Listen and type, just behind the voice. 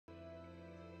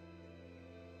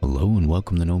Hello and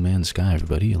welcome to NoMansSky,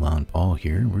 everybody. ElanPaul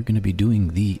here. We're going to be doing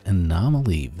the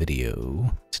Anomaly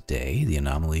video today. The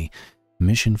Anomaly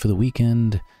mission for the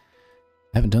weekend.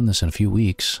 Haven't done this in a few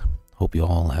weeks. Hope you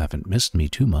all haven't missed me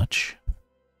too much.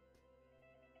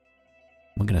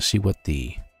 We're going to see what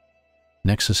the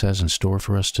Nexus has in store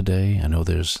for us today. I know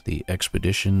there's the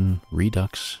Expedition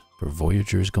Redux for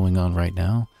Voyagers going on right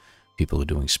now. People are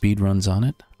doing speed runs on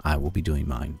it. I will be doing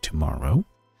mine tomorrow.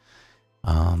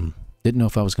 Didn't know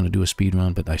if I was going to do a speed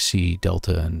run, but I see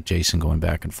Delta and Jason going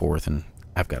back and forth, and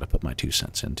I've got to put my 2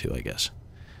 cents in too, I guess.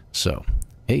 So,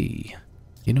 hey,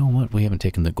 you know what? We haven't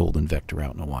taken the Golden Vector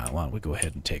out in a while. Why don't we go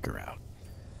ahead and take her out?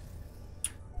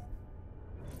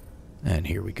 And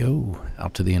here we go,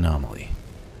 out to the Anomaly.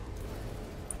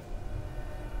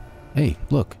 Hey,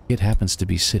 look, it happens to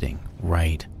be sitting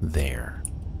right there.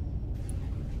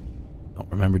 Don't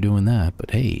remember doing that,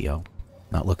 but hey, I'll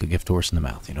not look a gift horse in the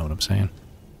mouth, you know what I'm saying?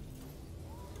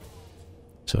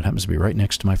 So it happens to be right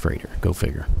next to my freighter. Go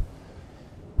figure.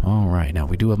 Alright, now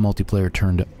we do have multiplayer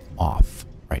turned off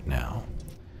right now.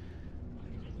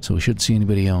 So we shouldn't see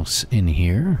anybody else in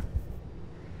here.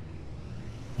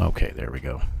 Okay, there we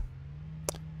go.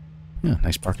 Yeah,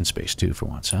 nice parking space too for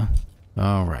once, huh?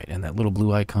 Alright, and that little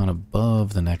blue icon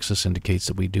above the Nexus indicates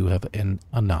that we do have an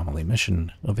Anomaly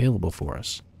mission available for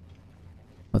us.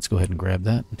 Let's go ahead and grab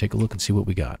that and take a look and see what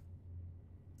we got.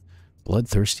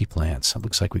 Bloodthirsty plants. It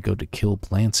looks like we go to kill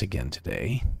plants again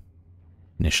today.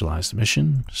 Initialize the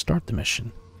mission, start the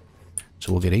mission.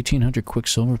 So we'll get 1800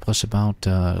 Quicksilver plus about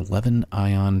 11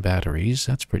 ion batteries.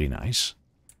 That's pretty nice.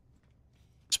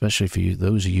 Especially for you,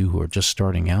 those of you who are just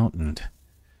starting out and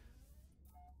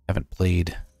haven't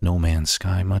played No Man's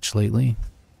Sky much lately.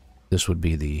 This would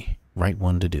be the right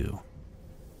one to do.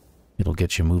 It'll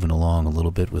get you moving along a little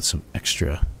bit with some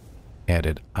extra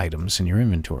added items in your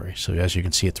inventory. So as you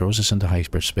can see, it throws us into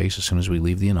hyperspace as soon as we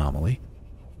leave the Anomaly.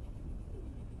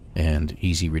 And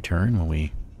easy return. When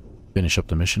we finish up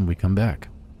the mission, we come back.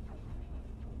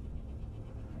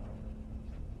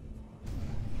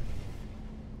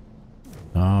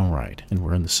 Alright, and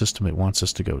we're in the system it wants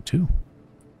us to go to.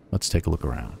 Let's take a look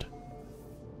around.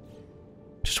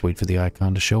 Just wait for the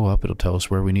icon to show up. It'll tell us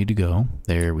where we need to go.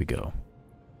 There we go.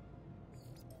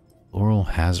 Floral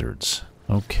hazards.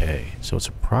 Okay, so its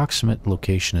approximate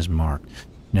location is marked.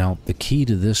 Now, the key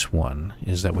to this one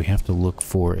is that we have to look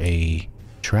for a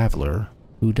traveler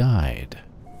who died.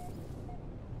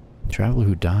 Traveler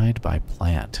who died by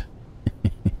plant.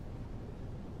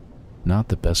 Not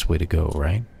the best way to go,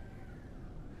 right?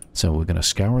 So we're going to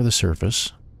scour the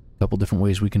surface. A couple different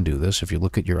ways we can do this. If you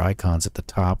look at your icons at the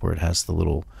top where it has the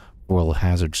little floral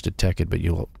hazards detected, but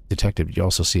you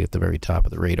also see at the very top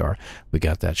of the radar, we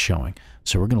got that showing.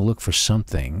 So we're going to look for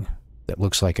something that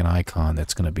looks like an icon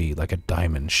that's going to be like a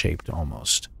diamond shaped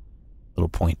almost. A little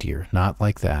pointier. Not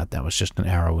like that. That was just an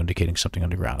arrow indicating something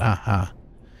underground. Aha!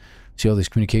 See all these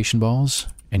communication balls?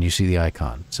 And you see the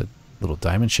icon. It's a little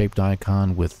diamond shaped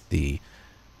icon with the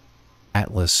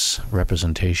Atlas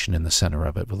representation in the center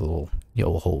of it with a little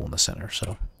yellow hole in the center.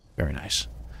 So, very nice.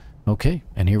 Okay,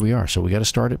 and here we are. So we got to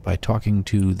start it by talking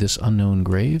to this unknown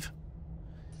grave.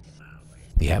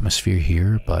 The atmosphere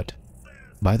here, but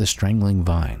by the strangling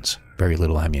vines, very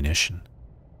little ammunition.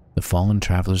 The fallen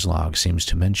traveler's log seems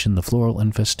to mention the floral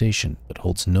infestation, but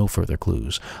holds no further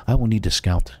clues. I will need to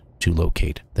scout to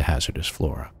locate the hazardous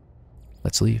flora.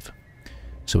 Let's leave.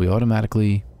 So we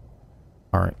automatically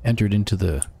are entered into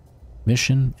the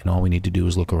mission, and all we need to do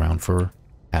is look around for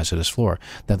hazardous flora.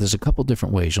 Now, there's a couple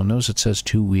different ways. You'll notice it says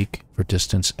 2 week for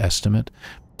distance estimate.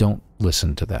 Don't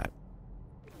listen to that.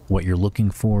 What you're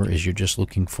looking for is you're just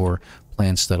looking for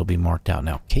plants that'll be marked out.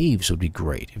 Now, caves would be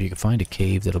great. If you can find a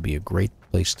cave, that'll be a great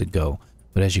place to go.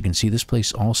 But as you can see, this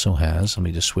place also has, let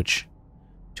me just switch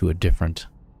to a different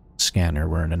scanner.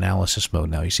 We're in analysis mode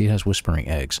now. You see it has whispering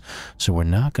eggs. So we're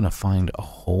not going to find a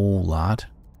whole lot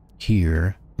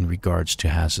here in regards to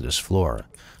hazardous flora.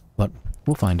 But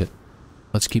we'll find it.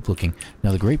 Let's keep looking.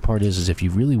 Now, the great part is if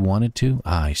you really wanted to...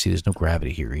 you see there's no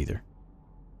gravity here either.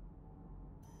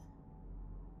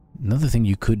 Another thing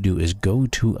you could do is go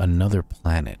to another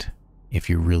planet if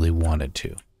you really wanted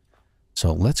to.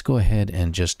 So let's go ahead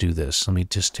and just do this. Let me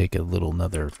just take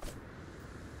another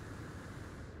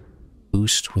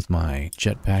boost with my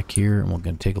jetpack here, and we're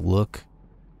going to take a look.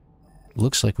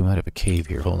 Looks like we might have a cave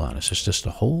here. Hold on. Is this just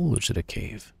a hole or is it a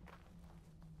cave?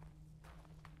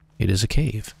 It is a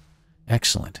cave.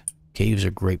 Excellent. Caves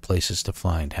are great places to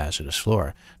find hazardous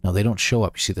flora. Now, they don't show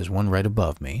up. You see, there's one right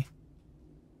above me.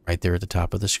 Right there at the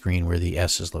top of the screen where the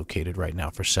S is located right now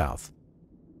for south.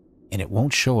 And it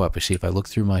won't show up. You see, if I look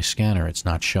through my scanner, it's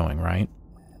not showing, right?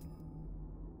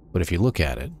 But if you look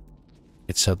at it,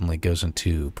 it suddenly goes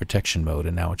into protection mode,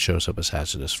 and now it shows up as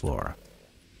hazardous flora.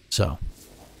 So,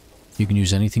 you can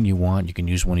use anything you want. You can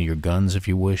use one of your guns if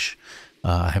you wish.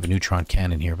 I have a neutron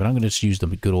cannon here, but I'm going to just use the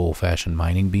good old-fashioned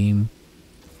mining beam.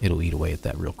 It'll eat away at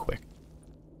that real quick.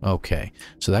 Okay,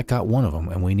 so that got one of them,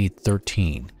 and we need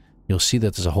 13. You'll see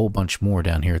that there's a whole bunch more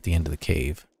down here at the end of the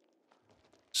cave.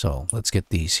 So, let's get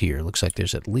these here. Looks like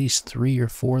there's at least 3 or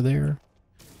 4 there.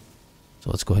 So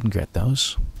let's go ahead and get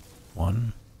those.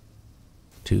 1,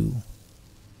 2,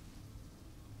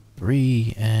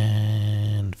 3,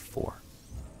 and 4.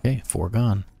 Okay, 4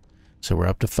 gone. So we're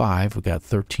up to 5. We've got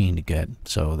 13 to get.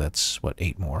 So that's, what,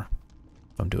 8 more?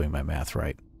 If I'm doing my math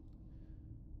right.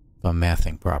 If I'm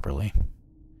mathing properly.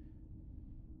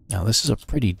 Now this is a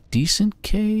pretty decent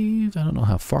cave. I don't know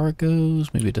how far it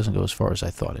goes. Maybe it doesn't go as far as I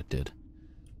thought it did.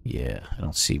 Yeah, I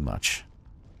don't see much.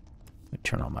 Let me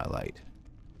turn on my light.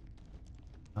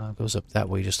 It goes up that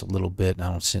way just a little bit.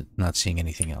 And not seeing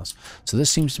anything else. So this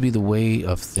seems to be the way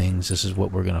of things. This is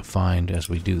what we're going to find as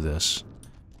we do this.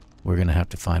 We're going to have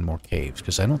to find more caves,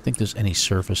 because I don't think there's any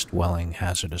surface-dwelling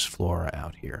hazardous flora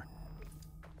out here.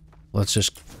 Let's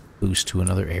just boost to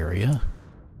another area.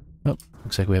 Oh,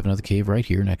 looks like we have another cave right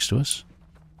here next to us.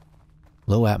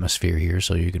 Low atmosphere here,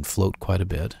 so you can float quite a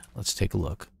bit. Let's take a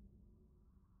look.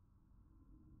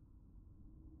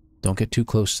 Don't get too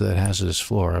close to that hazardous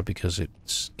flora, because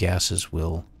its gases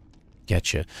will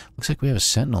get you. Looks like we have a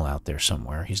sentinel out there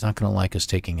somewhere. He's not going to like us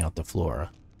taking out the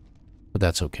flora, but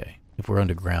that's okay. If we're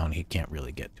underground, he can't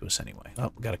really get to us anyway.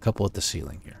 Oh, we got a couple at the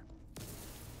ceiling here.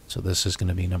 So this is going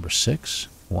to be number 6.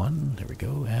 1, there we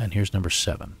go. And here's number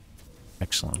 7.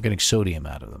 Excellent. We're getting sodium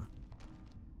out of them.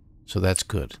 So that's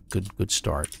good. Good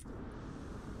start.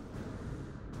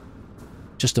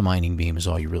 Just a mining beam is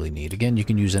all you really need. Again, you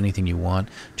can use anything you want.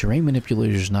 Terrain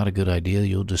manipulator is not a good idea.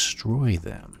 You'll destroy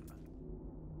them.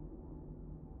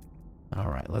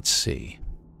 Alright, let's see.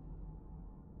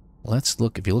 Let's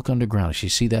look. If you look underground, if you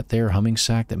see that there, humming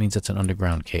sack, that means it's an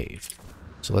underground cave.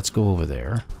 So let's go over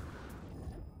there.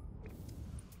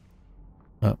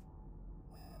 Oh.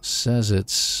 Says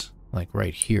it's like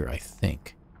right here, I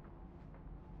think.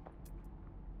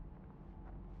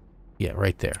 Yeah,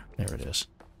 right there. There it is.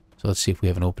 So let's see if we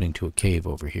have an opening to a cave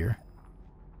over here.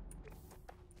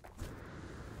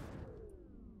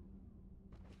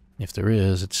 If there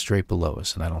is, it's straight below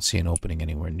us, and I don't see an opening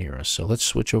anywhere near us. So let's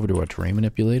switch over to our terrain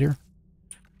manipulator.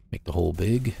 Make the hole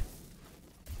big.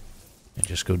 And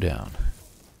just go down.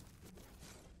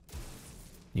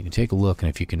 You can take a look, and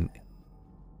if you can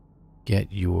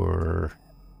get your...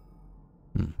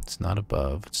 it's not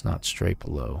above. It's not straight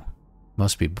below.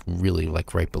 Must be really,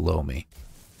 like, right below me.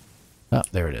 Oh,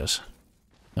 there it is.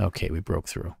 Okay, we broke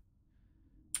through.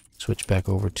 Switch back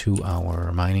over to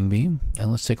our mining beam, and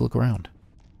let's take a look around.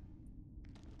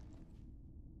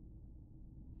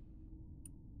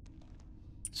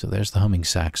 So there's the humming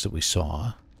sacks that we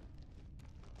saw.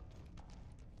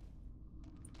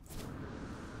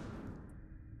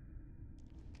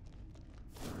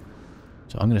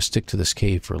 So I'm going to stick to this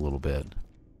cave for a little bit.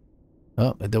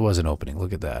 Oh, there was an opening.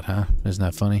 Look at that, huh? Isn't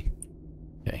that funny?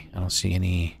 Okay, I don't see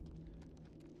any...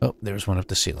 Oh, there's one up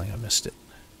the ceiling. I missed it.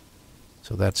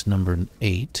 So that's number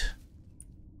 8.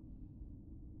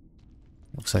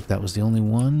 Looks like that was the only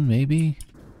one, maybe?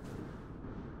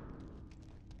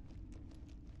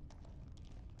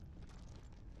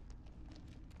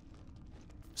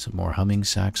 Some more humming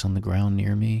sacks on the ground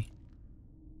near me.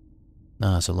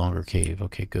 Ah, it's a longer cave.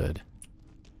 Okay, good.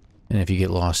 And if you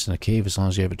get lost in a cave, as long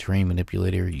as you have a terrain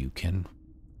manipulator, you can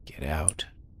get out.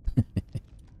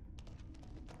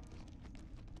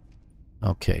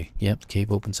 Okay, yep, the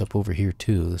cave opens up over here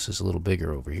too. This is a little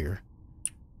bigger over here.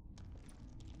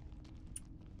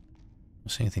 Don't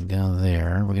see anything down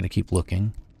there. We're going to keep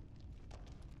looking.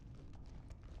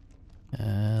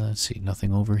 Let's see,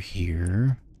 nothing over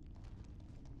here.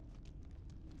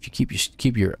 If you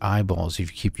keep your eyeballs,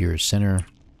 if you keep your center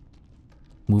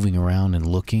moving around and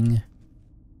looking,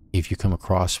 if you come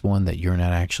across one that you're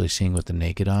not actually seeing with the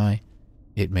naked eye,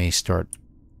 it may start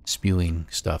spewing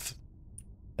stuff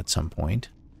at some point.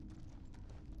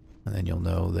 And then you'll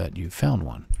know that you found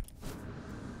one.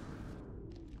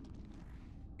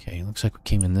 Okay, looks like we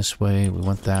came in this way. We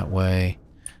went that way.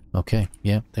 Okay,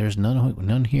 yep, there's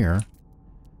none here.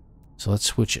 So let's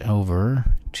switch over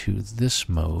to this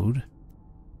mode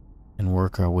and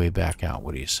work our way back out.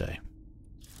 What do you say?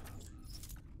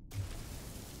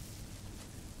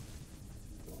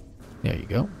 There you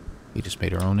go. We just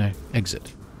made our own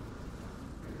exit.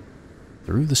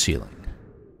 Through the ceiling.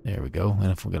 There we go.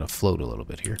 And if we're going to float a little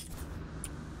bit here.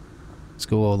 Let's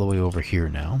go all the way over here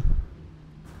now.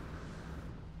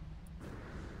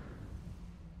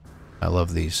 I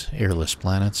love these airless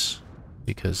planets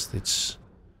because it's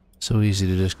so easy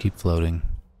to just keep floating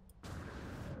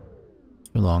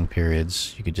for long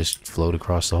periods. You could just float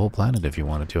across the whole planet if you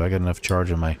wanted to. I got enough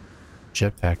charge on my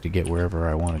jetpack to get wherever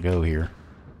I want to go here.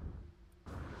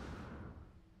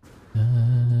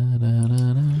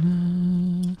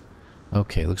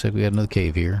 Okay, looks like we got another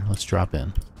cave here. Let's drop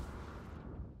in.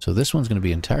 So this one's going to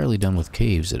be entirely done with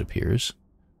caves, it appears.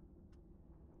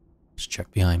 Let's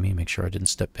check behind me, make sure I didn't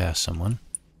step past someone.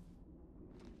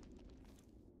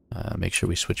 Make sure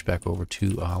we switch back over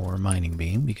to our mining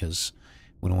beam because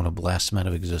we don't want to blast them out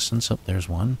of existence. Oh, there's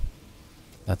one.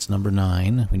 That's number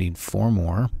 9. We need 4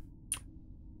 more.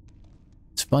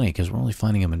 It's funny because we're only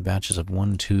finding them in batches of 1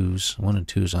 and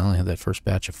 2s. I only had that first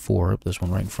batch of 4. This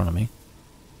one right in front of me.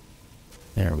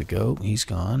 There we go. He's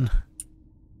gone.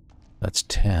 That's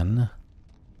 10.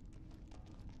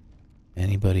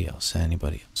 Anybody else?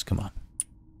 Anybody else? Come on.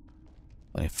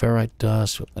 Plenty of ferrite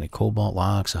dust, plenty of cobalt,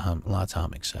 lots of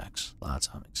humming sacks. Lots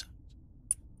of humming sacks.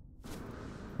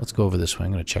 Let's go over this way.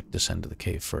 I'm going to check this end of the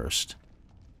cave first.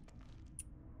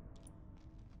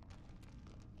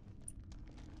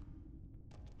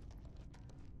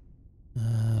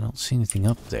 I don't see anything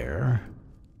up there.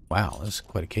 Wow, this is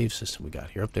quite a cave system we got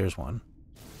here. Up there's one.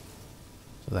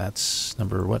 So that's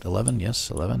number, what, 11?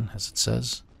 Yes, 11, as it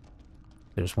says.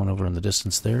 There's one over in the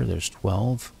distance there. There's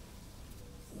 12.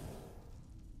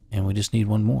 And we just need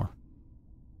one more.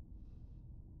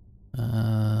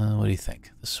 What do you think?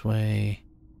 This way?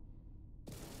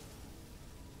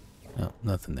 No,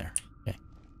 nothing there. Okay.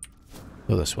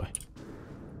 Go this way.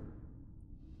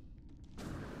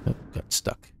 Oh, got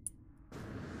stuck.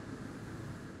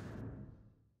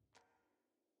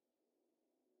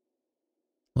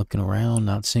 Looking around,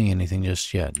 not seeing anything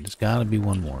just yet. There's got to be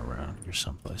one more around here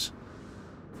someplace.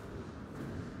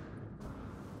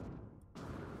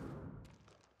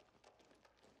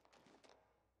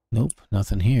 Nope,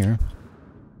 nothing here.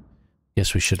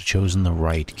 Guess we should have chosen the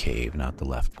right cave, not the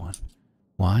left one.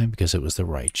 Why? Because it was the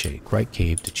right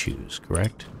cave to choose,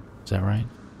 correct? Is that right?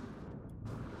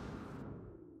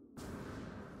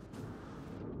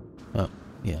 Oh,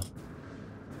 yeah.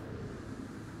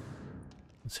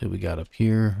 Let's see what we got up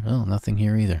here. Oh, nothing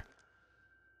here either.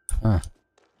 Huh.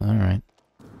 Alright.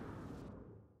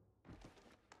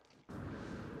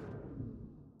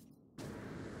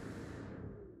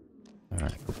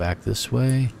 Alright, go back this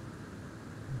way.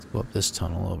 Let's go up this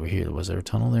tunnel over here. Was there a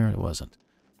tunnel there? It wasn't.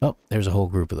 Oh, there's a whole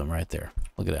group of them right there.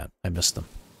 Look at that. I missed them.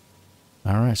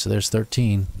 Alright, so there's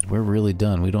 13. We're really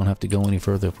done. We don't have to go any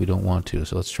further if we don't want to.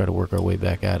 So let's try to work our way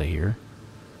back out of here.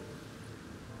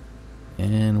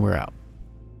 And we're out.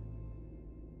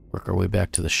 Work our way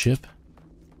back to the ship.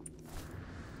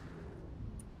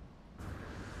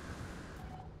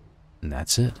 And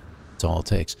that's it. That's all it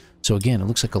takes. So again, it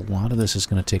looks like a lot of this is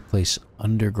going to take place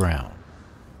underground.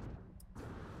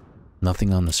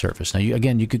 Nothing on the surface. Now,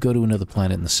 you could go to another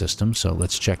planet in the system, so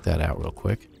let's check that out real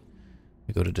quick.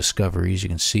 You go to Discoveries, you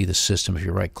can see the system. If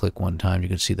you right-click one time, you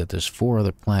can see that there's 4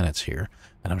 other planets here,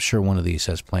 and I'm sure one of these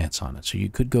has plants on it. So you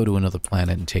could go to another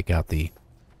planet and take out the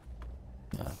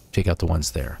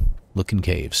ones there. Look in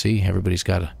caves. See, everybody's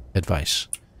got advice.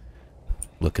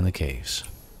 Look in the caves.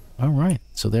 All right,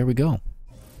 so there we go.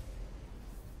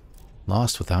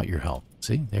 Lost without your help.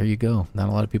 See, there you go. Not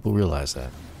a lot of people realize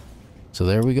that. So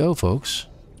there we go, folks.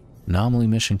 Anomaly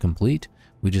mission complete.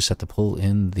 We just have to pull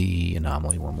in the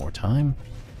anomaly one more time.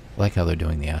 I like how they're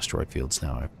doing the asteroid fields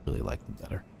now. I really like them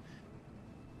better.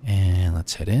 And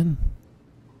let's head in.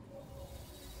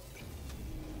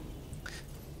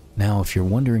 Now, if you're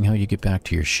wondering how you get back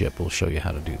to your ship, we'll show you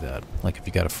how to do that. Like if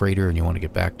you got a freighter and you want to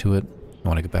get back to it, you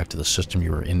want to get back to the system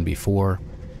you were in before,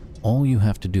 all you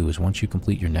have to do is once you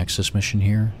complete your Nexus mission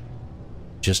here,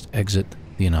 just exit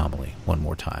the anomaly one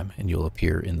more time and you'll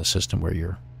appear in the system where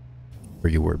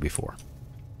you were before.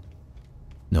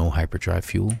 No hyperdrive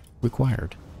fuel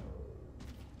required.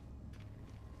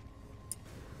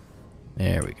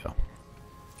 There we go.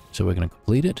 So we're going to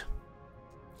complete it.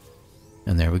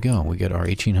 And there we go. We get our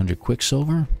 1800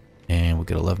 Quicksilver, and we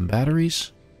get 11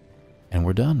 batteries, and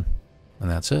we're done. And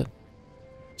that's it.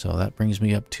 So that brings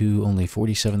me up to only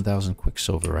 47,000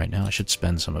 Quicksilver right now. I should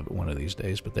spend some of it one of these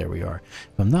days, but there we are.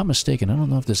 If I'm not mistaken, I don't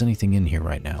know if there's anything in here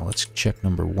right now. Let's check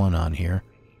number 1 on here.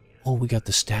 Oh, we got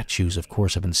the statues, of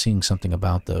course. I've been seeing something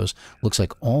about those. Looks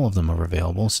like all of them are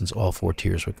available since all 4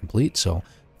 tiers were complete, so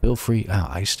feel free.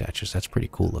 Ah, ice statues. That's pretty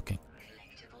cool looking.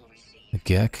 The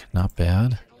Gek, not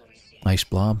bad. Ice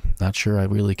blob, not sure I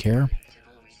really care.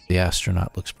 The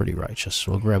astronaut looks pretty righteous,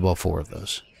 so we'll grab all 4 of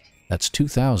those. That's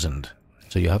 2,000.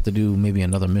 So you'll have to do maybe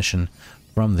another mission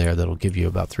from there that'll give you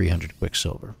about 300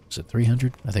 Quicksilver. Is it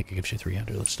 300? I think it gives you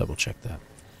 300. Let's double check that.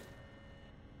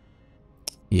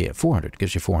 Yeah, 400.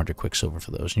 Gives you 400 Quicksilver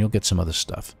for those. And you'll get some other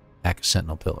stuff. Hack a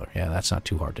Sentinel Pillar. Yeah, that's not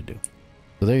too hard to do.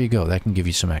 So there you go. That can give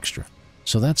you some extra.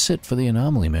 So that's it for the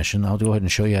Anomaly mission. I'll go ahead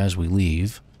and show you as we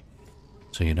leave,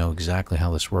 so you know exactly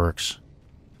how this works.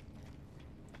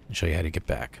 And show you how to get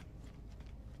back.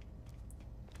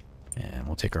 And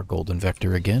we'll take our Golden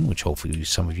Vector again, which hopefully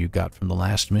some of you got from the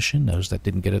last mission. Those that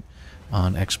didn't get it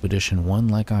on Expedition 1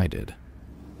 like I did.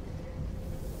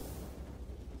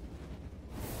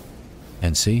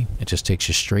 And see, it just takes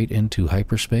you straight into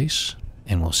hyperspace,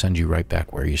 and will send you right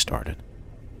back where you started.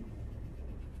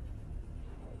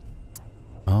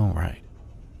 Alright.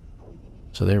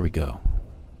 So there we go.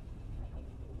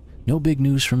 No big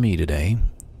news from me today.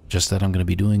 Just that I'm going to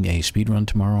be doing a speedrun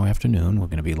tomorrow afternoon. We're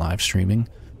going to be live streaming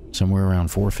somewhere around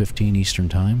 4:15 Eastern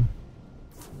Time.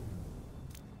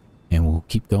 And we'll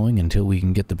keep going until we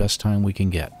can get the best time we can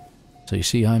get. So you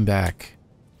see, I'm back.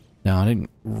 Now, I didn't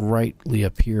rightly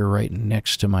appear right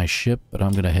next to my ship, but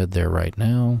I'm going to head there right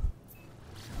now.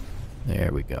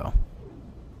 There we go.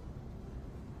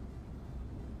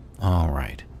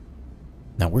 Alright.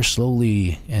 Now, we're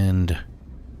slowly and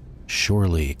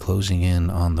surely closing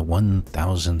in on the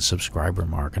 1,000 subscriber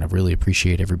mark, and I really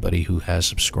appreciate everybody who has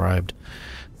subscribed.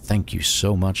 Thank you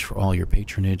so much for all your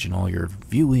patronage and all your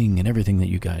viewing and everything that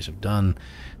you guys have done.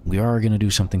 We are going to do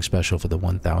something special for the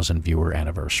 1,000 viewer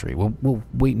anniversary. We'll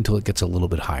wait until it gets a little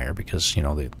bit higher because, you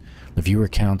know, the viewer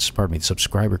counts, pardon me, the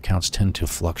subscriber counts tend to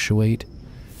fluctuate.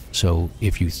 So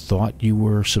if you thought you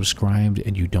were subscribed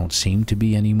and you don't seem to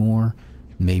be anymore,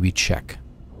 maybe check.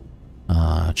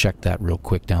 Check that real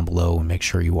quick down below and make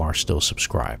sure you are still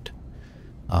subscribed.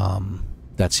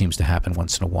 That seems to happen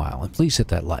once in a while. And please hit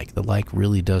that like. The like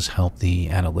really does help the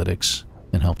analytics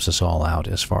and helps us all out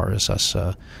as far as us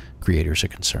creators are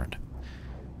concerned.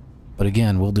 But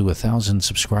again, we'll do 1,000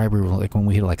 subscriber, like when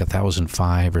we hit like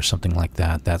 1,005 or something like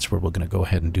that, that's where we're going to go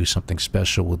ahead and do something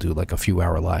special. We'll do like a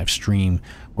few-hour live stream.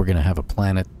 We're going to have a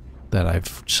planet that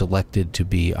I've selected to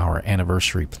be our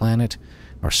anniversary planet,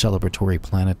 our celebratory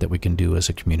planet that we can do as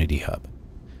a community hub.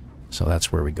 So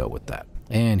that's where we go with that.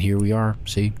 And here we are.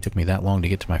 See, it took me that long to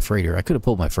get to my freighter. I could have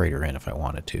pulled my freighter in if I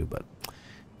wanted to, but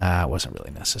it wasn't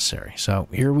really necessary. So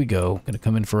here we go. Going to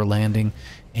come in for a landing,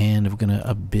 and we're going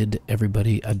to bid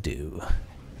everybody adieu.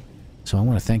 So I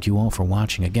want to thank you all for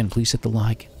watching. Again, please hit the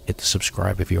like, hit the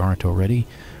subscribe if you aren't already.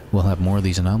 We'll have more of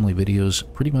these Anomaly videos.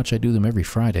 Pretty much I do them every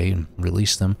Friday and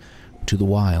release them to the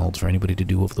wild for anybody to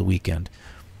do over the weekend.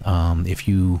 If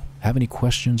you have any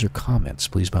questions or comments,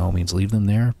 please by all means leave them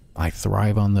there. I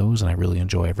thrive on those, and I really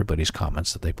enjoy everybody's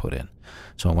comments that they put in.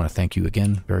 So I want to thank you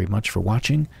again very much for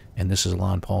watching, and this is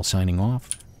ElanPaul signing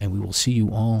off, and we will see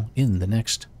you all in the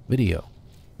next video.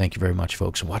 Thank you very much,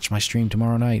 folks. Watch my stream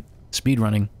tomorrow night.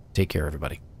 Speedrunning. Take care,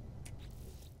 everybody.